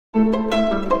Ah.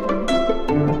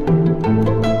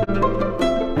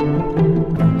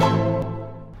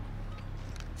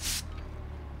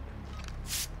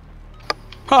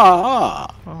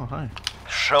 Oh, hi.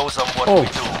 Show them what we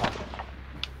do.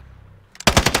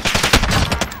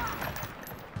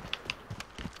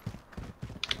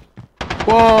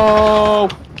 Whoa!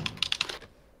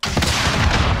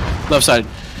 Left side.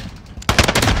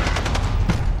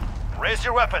 Raise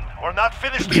your weapon. We're not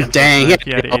finished yet. Dang.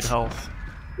 He had 8 health.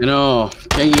 You know,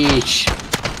 dang each.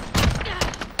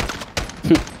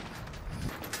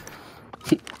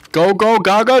 Go, go,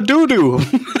 gaga, doo doo.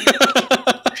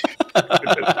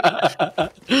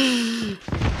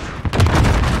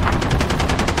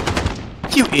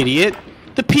 You idiot.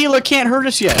 The peeler can't hurt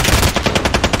us yet.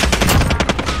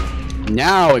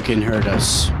 Now it can hurt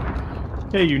us.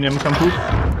 Hey, you nim come poop.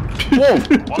 Whoa.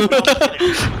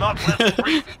 Not let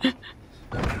free.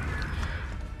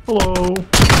 Hello.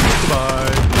 Goodbye.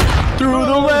 Through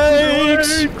the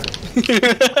legs.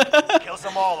 Kill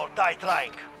them all or die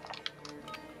trying.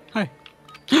 Hi.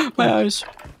 My eyes.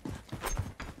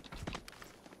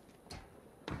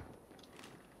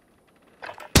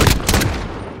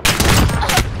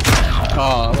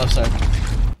 Oh, left side.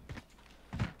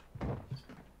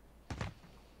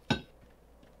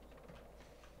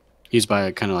 He's by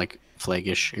a kind of like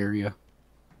flagish area.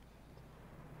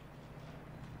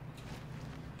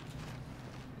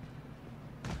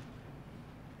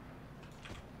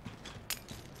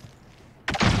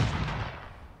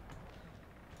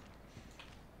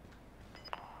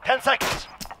 Ten seconds.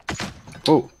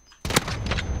 Oh.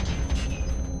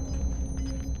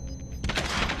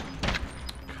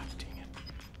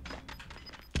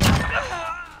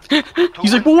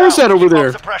 He's like, what was that over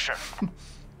there?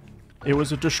 It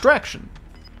was a distraction.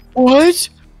 What?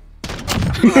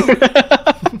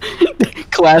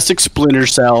 Classic Splinter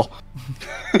Cell.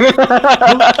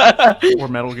 Or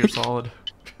Metal Gear Solid.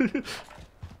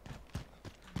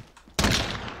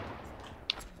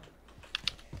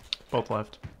 Both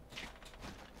left.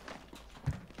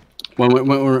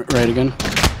 Went right again.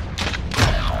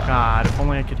 God, if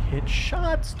only I could hit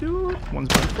shots, dude. One's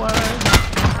been flagged.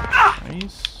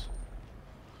 Nice.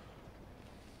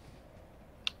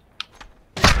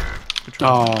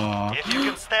 Aww. If you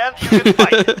can stand, you can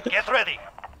fight. Get ready.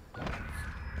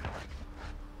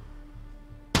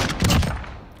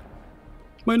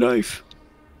 My knife.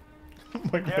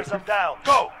 There's them down.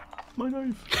 Go. My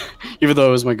knife. Even though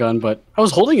it was my gun, but I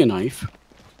was holding a knife.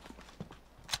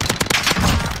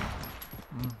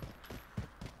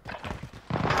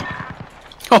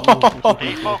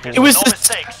 It was no the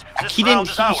mistakes. This he round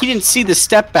didn't is ours. he didn't see the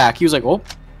step back. He was like, oh.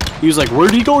 He was like,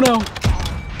 where'd he go now?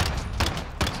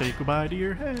 Say goodbye to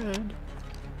your head.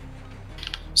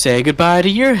 Say goodbye to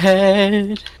your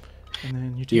head. And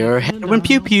then you Your head went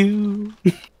pew pew.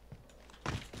 Say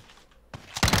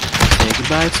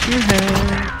goodbye to your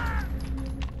head.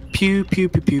 Pew pew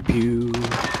pew pew pew.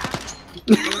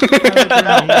 Keep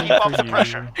up the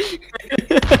pressure.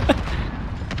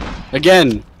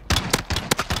 Again.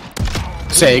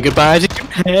 Say goodbye to your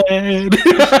head.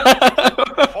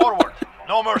 Forward.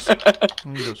 No mercy.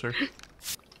 There you go, sir.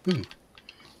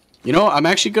 You know, I'm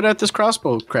actually good at this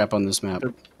crossbow crap on this map.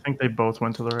 I think they both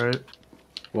went to the right.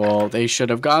 Well, they should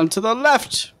have gone to the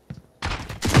left.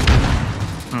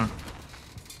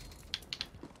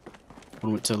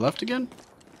 One went to the left again?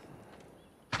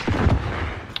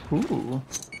 Ooh.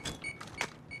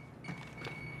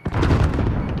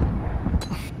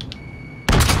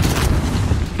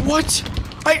 What?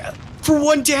 For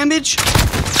 1 damage?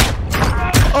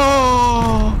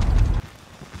 Oh.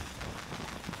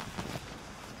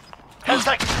 10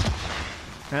 seconds.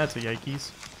 That's a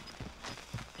yikes.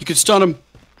 You could stun him.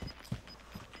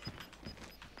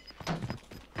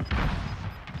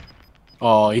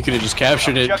 Oh, you could have just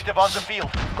captured it. Objective on the field.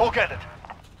 Go get it.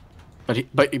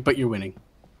 But you're winning.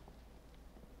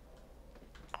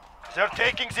 They're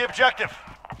taking the objective.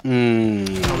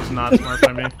 That was not smart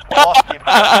by me. Lost the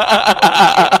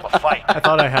objective. Fight. I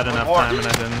thought I had enough time and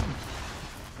I didn't.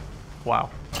 Wow.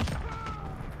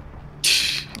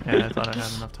 Yeah, I thought I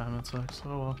had enough time. That sucks.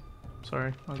 Oh well.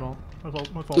 Sorry. My fault. My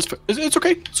fault. My fault. It's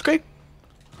okay. It's okay.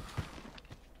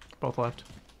 Both left.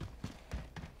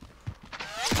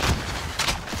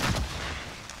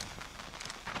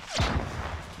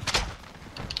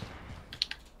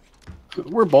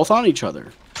 We're both on each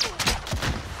other.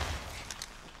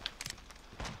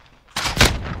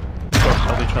 Both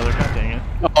held each other. God dang it.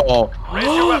 Oh. Raise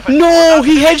your weapon. No,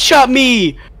 he headshot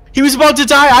me. He was about to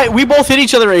die. We both hit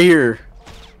each other right here.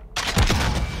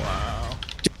 Wow.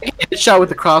 Headshot with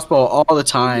the crossbow all the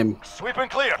time. Sweep and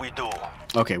clear. We do.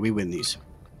 Okay, we win these.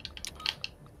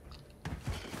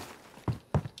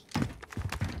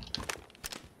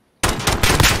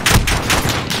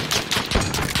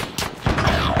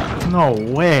 No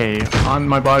way. On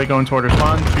my body going toward her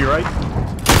spawn. To your right.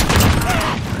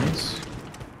 Nice.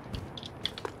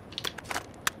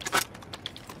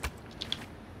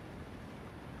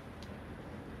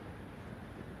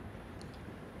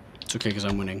 It's okay because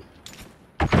I'm winning.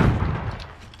 One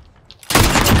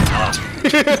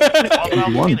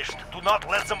round won. finished. Do not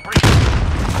let them breathe.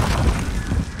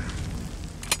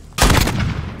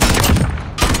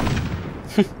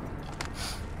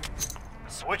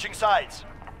 Switching sides.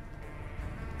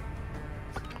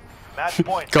 Match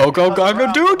point. Go, go, go, go,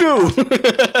 Round. doo doo!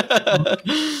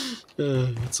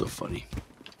 That's so funny.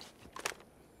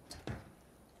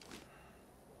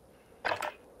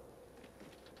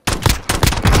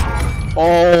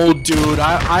 Oh, dude,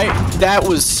 that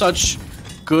was such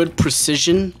good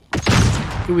precision.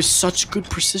 It was such good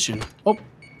precision. Oh.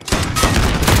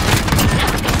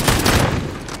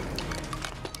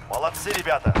 Молодцы,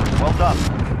 ребята. Well done.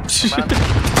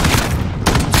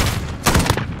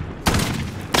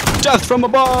 Death from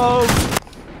above!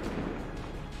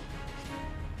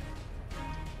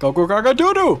 Go, go, go, go,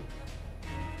 doo doo!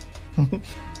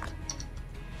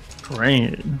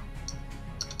 Great.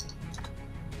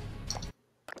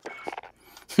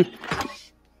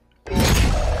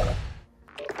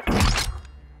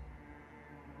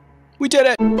 We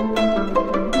did it!